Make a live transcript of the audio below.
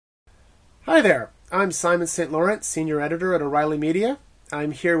Hi there. I'm Simon St. Laurent, Senior Editor at O'Reilly Media.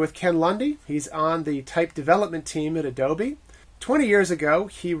 I'm here with Ken Lunde. He's on the type development team at Adobe. 20 years ago,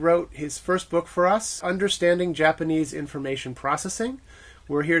 he wrote his first book for us, Understanding Japanese Information Processing.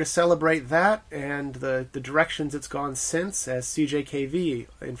 We're here to celebrate that and the directions it's gone since as CJKV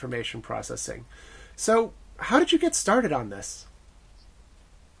Information Processing. So, how did you get started on this?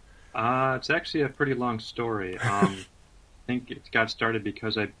 It's actually a pretty long story. I think it got started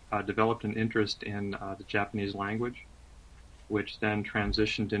because I developed an interest in the Japanese language, which then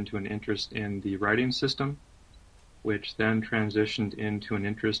transitioned into an interest in the writing system, which then transitioned into an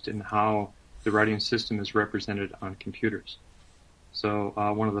interest in how the writing system is represented on computers. So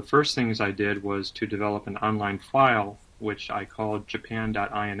one of the first things I did was to develop an online file, which I called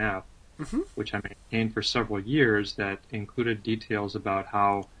japan.inf, which I maintained for several years, that included details about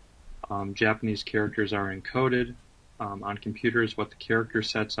how Japanese characters are encoded on computers, what the character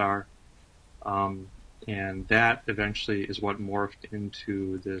sets are, and that eventually is what morphed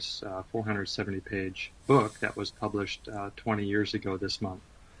into this 470-page book that was published 20 years ago this month.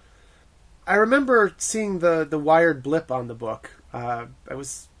 I remember seeing the Wired blip on the book.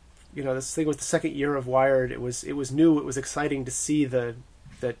 This thing was the second year of Wired. It was new. It was exciting to see that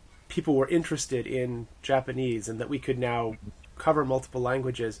people were interested in Japanese and that we could now cover multiple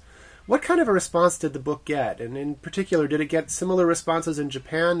languages. What kind of a response did the book get? And in particular, did it get similar responses in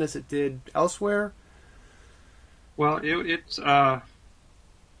Japan as it did elsewhere? Well, it's some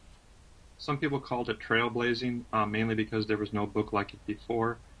people called it trailblazing, mainly because there was no book like it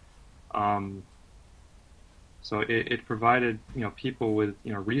before. So it provided people with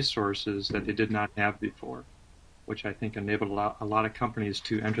resources that they did not have before, which I think enabled a lot of companies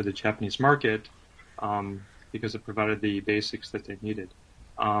to enter the Japanese market because it provided the basics that they needed.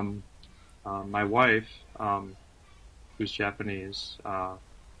 My wife, who's Japanese,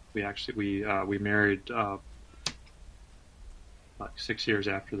 we married like 6 years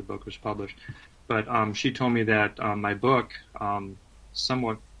after the book was published. But she told me that my book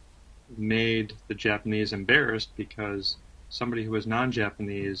somewhat made the Japanese embarrassed because somebody who is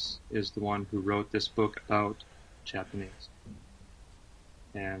non-Japanese is the one who wrote this book about Japanese.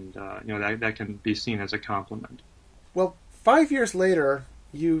 And that can be seen as a compliment. Well, 5 years later,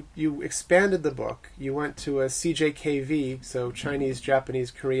 you expanded the book. You went to a CJKV, so Chinese, Japanese,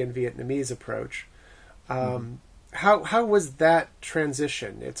 Korean, Vietnamese approach. How was that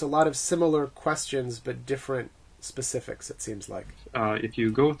transition? It's a lot of similar questions but different specifics, it seems like. If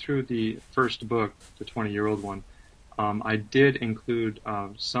you go through the first book, the 20-year-old one, I did include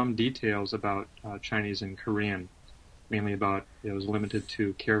some details about Chinese and Korean, mainly about it was limited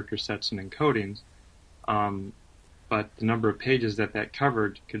to character sets and encodings. But the number of pages that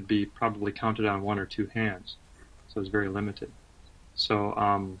covered could be probably counted on one or two hands, so it was very limited.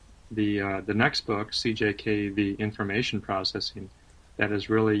 So the next book, CJKV Information Processing, that is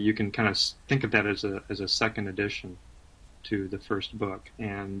really, you can kind of think of that as a second edition to the first book.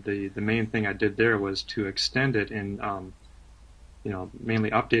 And the main thing I did there was to extend it and mainly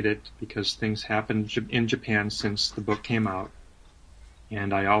update it because things happened in Japan since the book came out.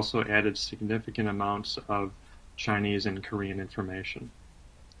 And I also added significant amounts of Chinese and Korean information.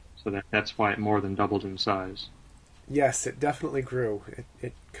 So that's why it more than doubled in size. Yes, it definitely grew.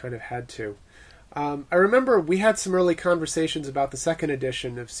 It kind of had to. I remember we had some early conversations about the second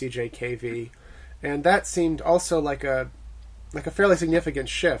edition of CJKV, and that seemed also like a fairly significant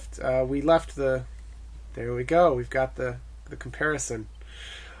shift. We left there we go. We've got the comparison.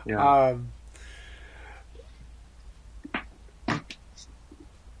 Yeah.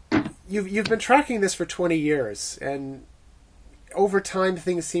 You've been tracking this for 20 years, and over time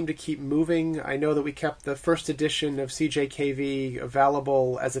things seem to keep moving. I know that we kept the first edition of CJKV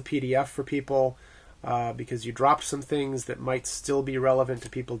available as a PDF for people because you dropped some things that might still be relevant to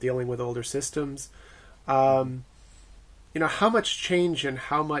people dealing with older systems. How much change and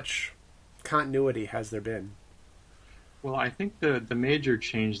how much continuity has there been? Well, I think the major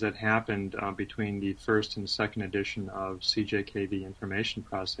change that happened between the first and second edition of CJKV Information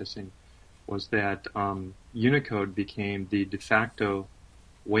Processing was that Unicode became the de facto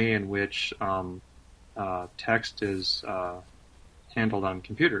way in which text is handled on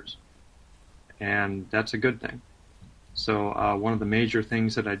computers. And that's a good thing. So one of the major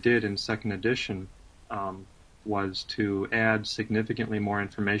things that I did in second edition was to add significantly more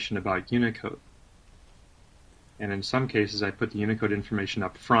information about Unicode. And in some cases, I put the Unicode information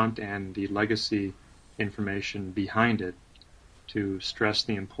up front and the legacy information behind it to stress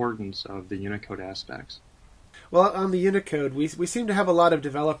the importance of the Unicode aspects. Well, on the Unicode, we seem to have a lot of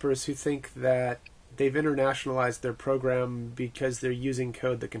developers who think that they've internationalized their program because they're using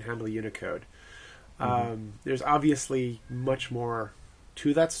code that can handle Unicode. There's obviously much more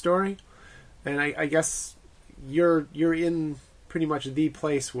to that story, and I guess you're in pretty much the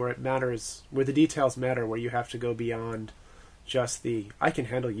place where it matters, where the details matter, where you have to go beyond just I can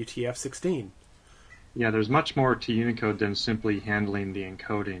handle UTF-16. Yeah, there's much more to Unicode than simply handling the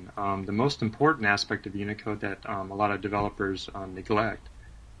encoding. The most important aspect of Unicode that a lot of developers neglect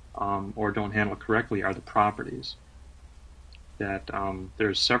or don't handle correctly are the properties. That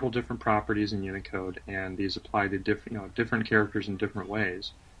there's several different properties in Unicode, and these apply to different characters in different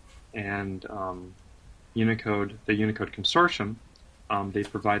ways. And the Unicode Consortium, they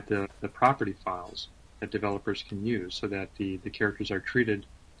provide the property files that developers can use so that the characters are treated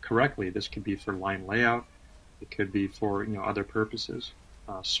correctly. This could be for line layout. It could be for other purposes,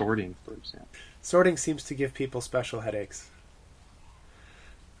 sorting, for example. Sorting seems to give people special headaches.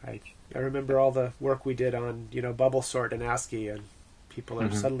 I remember all the work we did on bubble sort in ASCII, and people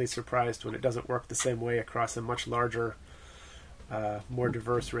are suddenly surprised when it doesn't work the same way across a much larger, more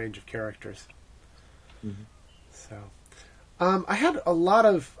diverse range of characters. So. I had a lot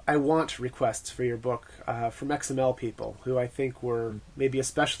of I want requests for your book from XML people who I think were maybe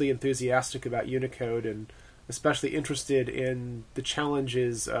especially enthusiastic about Unicode and especially interested in the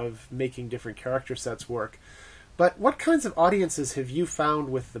challenges of making different character sets work. But what kinds of audiences have you found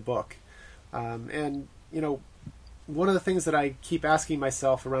with the book? And one of the things that I keep asking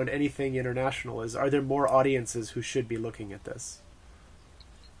myself around anything international is, are there more audiences who should be looking at this?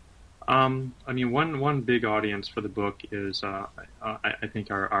 One big audience for the book is, I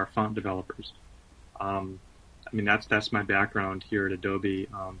think, our font developers. That's my background here at Adobe,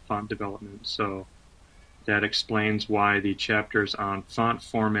 font development. So that explains why the chapters on font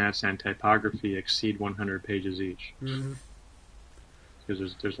formats and typography exceed 100 pages each.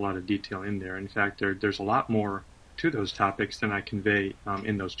 Because there's a lot of detail in there. In fact, there's a lot more to those topics than I convey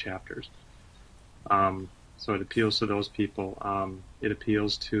in those chapters. So it appeals to those people. It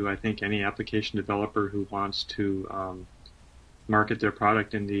appeals to, I think, any application developer who wants to market their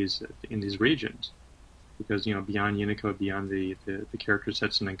product in these regions, because beyond Unicode, beyond the character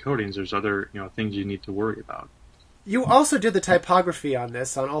sets and encodings, there's other things you need to worry about. You also did the typography on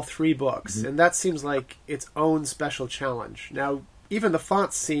this on all 3 books, and that seems like its own special challenge. Now, even the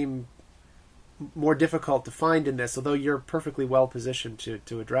fonts seem more difficult to find in this, although you're perfectly well positioned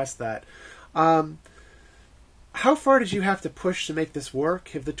to address that. How far did you have to push to make this work?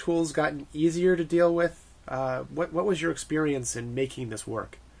 Have the tools gotten easier to deal with? What was your experience in making this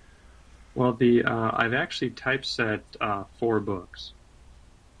work? Well, I've actually typeset 4 books.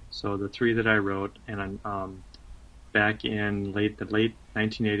 So the 3 that I wrote, and back in the late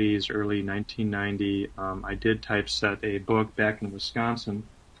 1980s, early 1990, I did typeset a book back in Wisconsin.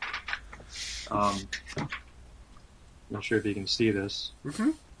 I'm not sure if you can see this.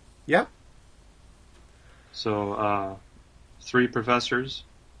 Yeah. So 3 professors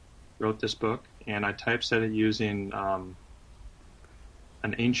wrote this book, and I typeset it using an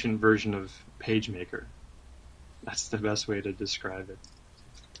ancient version of PageMaker. That's the best way to describe it.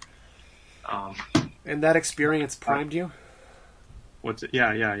 And that experience primed you?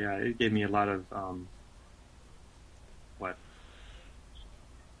 Yeah. It gave me a lot of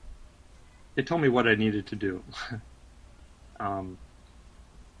It told me what I needed to do.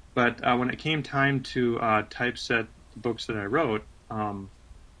 But when it came time to typeset the books that I wrote,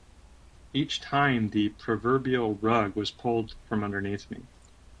 each time the proverbial rug was pulled from underneath me.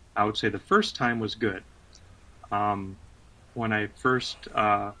 I would say the first time was good. When I first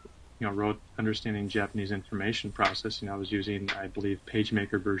wrote Understanding Japanese Information Processing, I was using, I believe,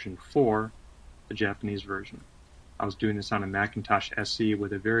 PageMaker version 4, the Japanese version. I was doing this on a Macintosh SE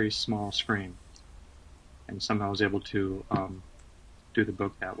with a very small screen, and somehow I was able to do the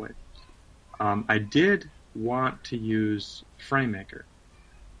book that way. I did want to use FrameMaker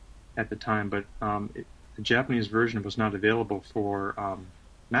at the time, but the Japanese version was not available for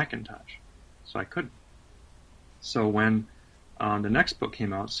Macintosh, so I couldn't. So when the next book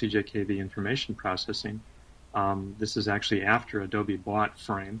came out, CJKV Information Processing, this is actually after Adobe bought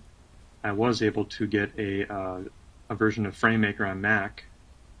Frame, I was able to get a version of FrameMaker on Mac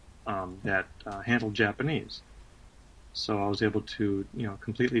that handled Japanese. So I was able to,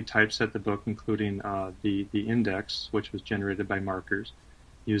 completely typeset the book, including the index, which was generated by markers,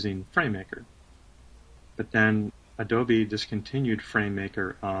 using FrameMaker. But then Adobe discontinued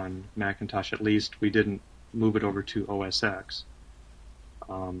FrameMaker on Macintosh. At least we didn't move it over to OS X.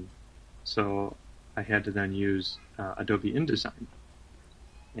 So I had to then use Adobe InDesign.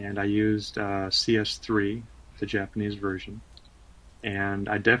 And I used CS3, the Japanese version. And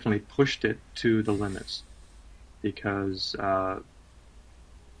I definitely pushed it to the limits because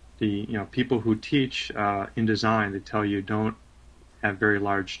people who teach InDesign, they tell you don't have very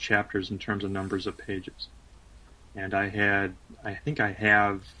large chapters in terms of numbers of pages. And I think I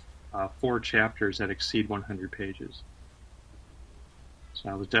have 4 chapters that exceed 100 pages. So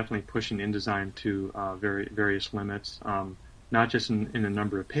I was definitely pushing InDesign to various limits, not just in the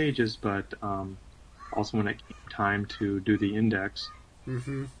number of pages, but also when it came time to do the index.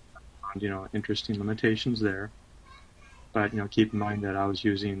 Mm-hmm. And, interesting limitations there. But keep in mind that I was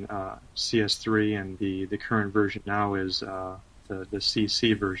using CS3, and the current version now is the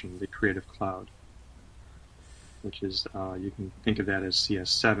CC version, the Creative Cloud, which is you can think of that as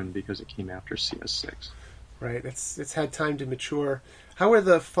CS7 because it came after CS6. Right. It's had time to mature. How were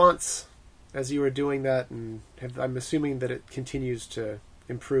the fonts as you were doing that? And I'm assuming that it continues to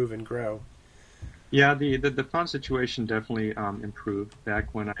improve and grow. Yeah, the font situation definitely improved.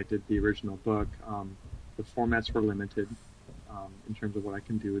 Back when I did the original book, the formats were limited in terms of what I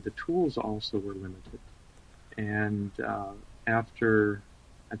can do. The tools also were limited. And after,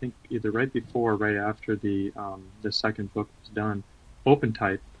 I think either right before or right after the second book was done,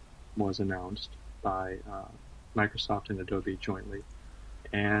 OpenType was announced by Microsoft and Adobe jointly.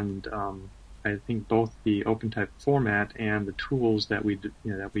 And I think both the OpenType format and the tools that we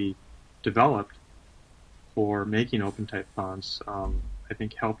developed for making OpenType fonts, I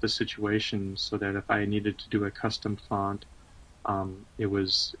think helped the situation so that if I needed to do a custom font,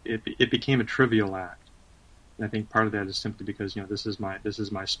 it became a trivial act. And I think part of that is simply because this is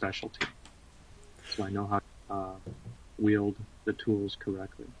my specialty, so I know how to wield the tools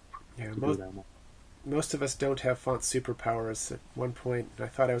correctly. Yeah, most of us don't have font superpowers. At one point, I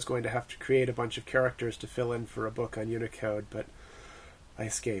thought I was going to have to create a bunch of characters to fill in for a book on Unicode, but I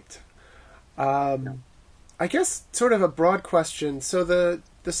escaped. I guess sort of a broad question. So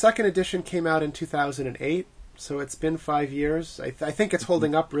the second edition came out in 2008, so it's been 5 years. I think it's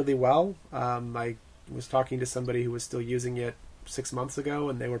holding up really well. I was talking to somebody who was still using it 6 months ago,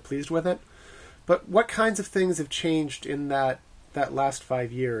 and they were pleased with it. But what kinds of things have changed in that last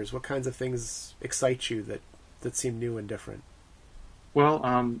 5 years? What kinds of things excite you that seem new and different? Well,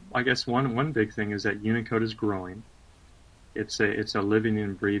 I guess one big thing is that Unicode is growing. It's a living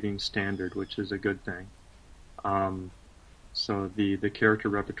and breathing standard, which is a good thing. So the character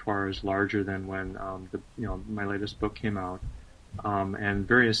repertoire is larger than when my latest book came out, and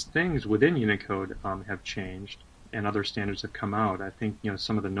various things within Unicode have changed, and other standards have come out. I think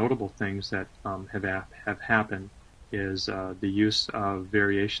some of the notable things that have happened is the use of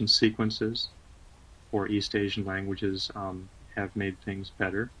variation sequences for East Asian languages have made things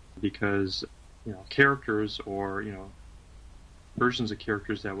better because characters or versions of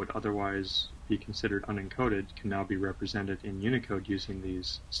characters that would otherwise be considered unencoded can now be represented in Unicode using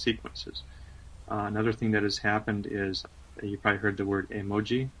these sequences. Another thing that has happened is you probably heard the word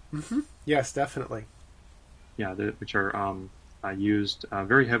emoji. Mm-hmm. Yes, definitely. Yeah, which are used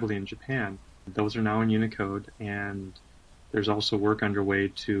very heavily in Japan. Those are now in Unicode, and there's also work underway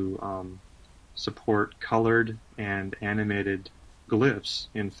to support colored and animated glyphs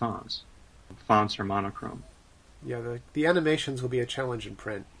in fonts. Fonts are monochrome. Yeah, the animations will be a challenge in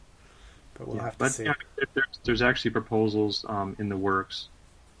print, but we'll have to see. Yeah, there's actually proposals in the works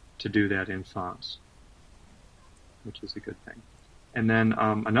to do that in fonts, which is a good thing. And then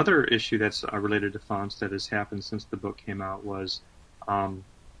another issue that's related to fonts that has happened since the book came out was, I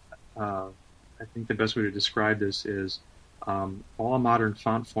think the best way to describe this is all modern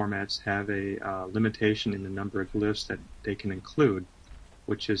font formats have a limitation in the number of glyphs that they can include,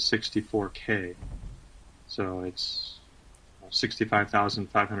 which is 64K. So it's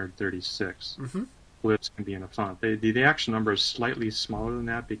 65,536 glyphs can be in a font. The actual number is slightly smaller than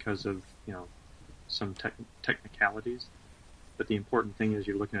that because of some technicalities. But the important thing is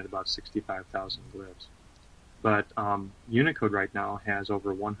you're looking at about 65,000 glyphs. But Unicode right now has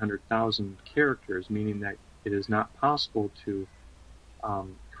over 100,000 characters, meaning that it is not possible to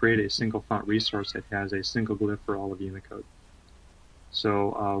create a single font resource that has a single glyph for all of Unicode.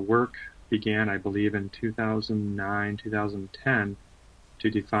 So work began, I believe, in 2009, 2010 to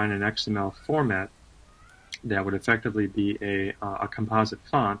define an XML format that would effectively be a composite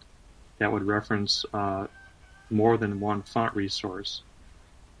font that would reference more than one font resource.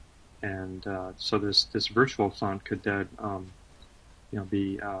 And so this virtual font could then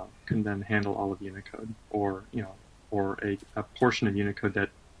can then handle all of Unicode, or a portion of Unicode that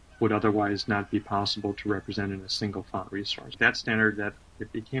would otherwise not be possible to represent in a single font resource. That standard, that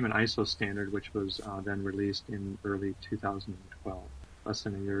it became an ISO standard, which was then released in early 2012, less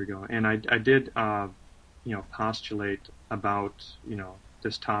than a year ago. And I did postulate about,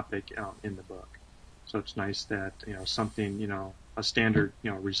 this topic in the book. So it's nice that, something, a standard,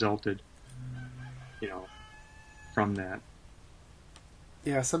 resulted, from that.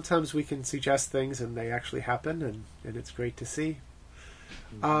 Yeah, sometimes we can suggest things and they actually happen, and it's great to see.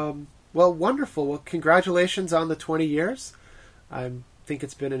 Mm-hmm. Well, wonderful. Well, congratulations on the 20 years. I think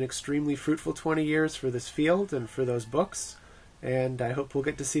it's been an extremely fruitful 20 years for this field and for those books, and I hope we'll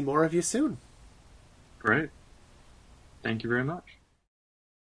get to see more of you soon. Great. Thank you very much.